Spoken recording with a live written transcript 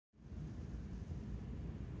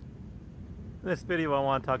In this video, I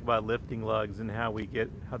want to talk about lifting lugs and how they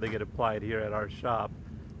get applied here at our shop.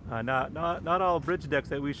 Not all bridge decks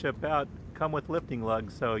that we ship out come with lifting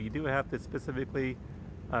lugs, so you do have to specifically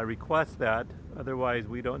request that. Otherwise,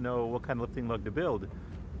 we don't know what kind of lifting lug to build.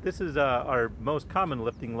 This is our most common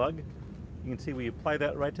lifting lug. You can see we apply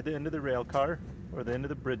that right to the end of the rail car or the end of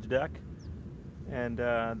the bridge deck, and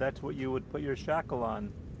that's what you would put your shackle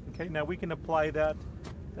on. Okay, now we can apply that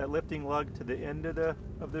lifting lug to the end of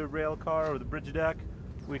the rail car or the bridge deck.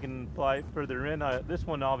 We can apply it further in. This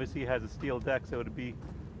one obviously has a steel deck, so it would be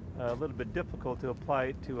a little bit difficult to apply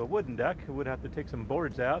it to a wooden deck. It would have to take some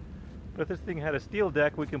boards out. But if this thing had a steel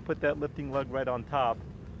deck, we can put that lifting lug right on top.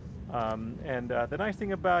 The nice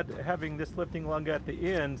thing about having this lifting lug at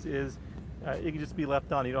the ends is it can just be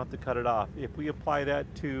left on. You don't have to cut it off. If we apply that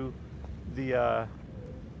to the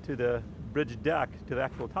bridge deck, to the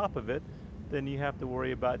actual top of it, then you have to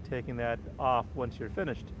worry about taking that off once you're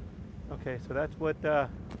finished. Okay, so that's what that's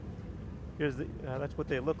what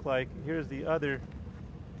they look like. Here's the other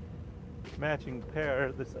matching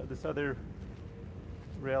pair. This other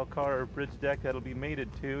rail car or bridge deck that'll be mated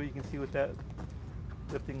to. You can see what that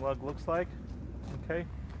lifting lug looks like. Okay,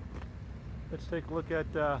 let's take a look at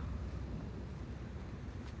what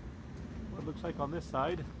it looks like on this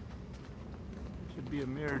side. Should be a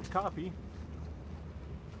mirrored copy.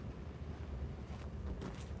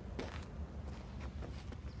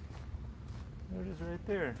 There it is right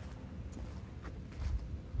there.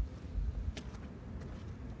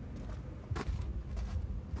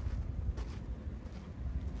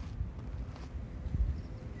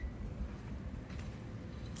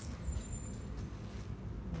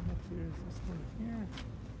 And here's this one here.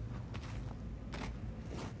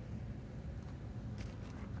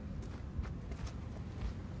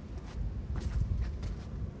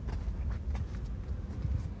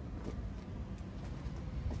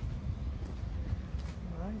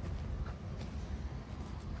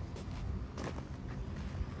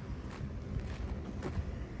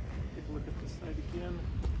 Take a look at this side again.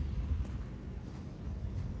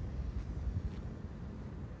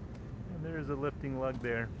 And there's a lifting lug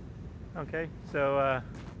there. Okay, so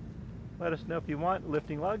let us know if you want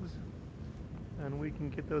lifting lugs, and we can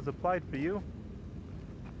get those applied for you.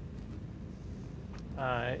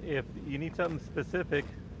 If you need something specific,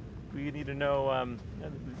 we need to know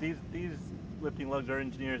these lifting lugs are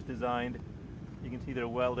engineers designed. You can see they're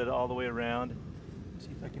welded all the way around. Let's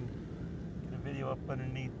see if I can get a video up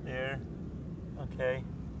underneath there. Okay.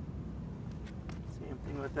 Same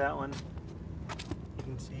thing with that one. You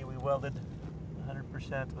can see we welded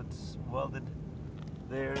 100%. It's welded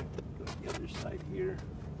there. Go to the other side here.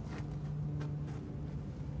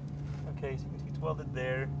 Okay, so you can see it's welded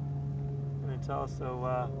there, and it's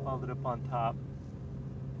also welded up on top.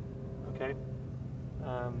 Okay.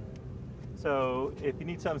 So if you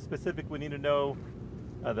need something specific, we need to know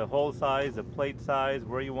the hole size, the plate size,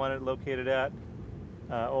 where you want it located at,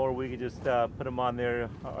 or we could just put them on there.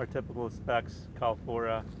 Our typical specs call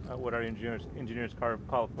for what our engineers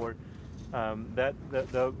call for.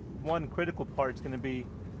 The one critical part is going to be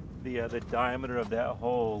the diameter of that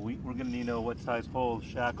hole. We're going to need to know what size hole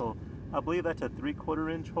shackle. I believe that's a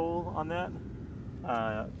 3/4 inch hole on that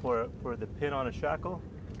for the pin on a shackle.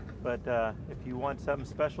 But if you want something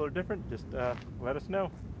special or different, just let us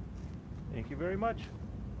know. Thank you very much.